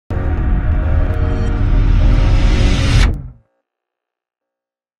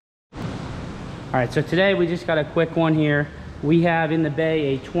All right, so today we just got a quick one here. We have in the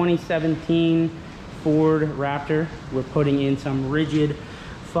bay a 2017 Ford Raptor. We're putting in some rigid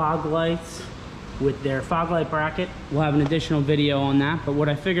fog lights with their fog light bracket. We'll have an additional video on that, but what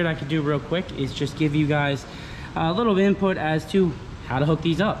I figured I could do real quick is just give you guys a little input as to how to hook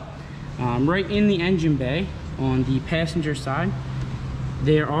these up. Right in the engine bay on the passenger side,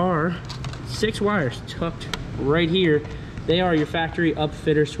 there are 6 wires tucked right here. They are your factory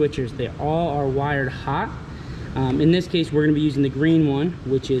upfitter switchers. They all are wired hot. In this case, we're going to be using the green one,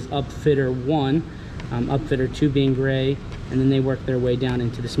 which is upfitter 1, upfitter 2 being gray, and then they work their way down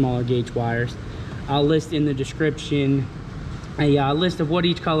into the smaller gauge wires. I'll list in the description a list of what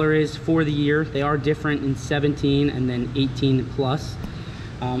each color is for the year. They are different in 17 and then 18 plus.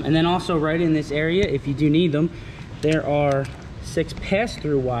 And then also right in this area, if you do need them, there are 6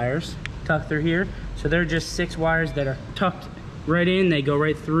 pass-through wires tucked through here. So they're just 6 wires that are tucked right in. They go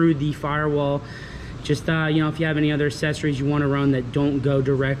right through the firewall. Just, you know, if you have any other accessories you want to run that don't go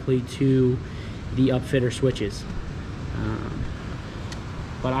directly to the upfitter switches.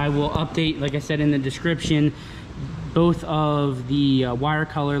 But I will update, like I said in the description, both of the wire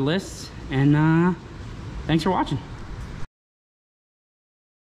color lists. And thanks for watching.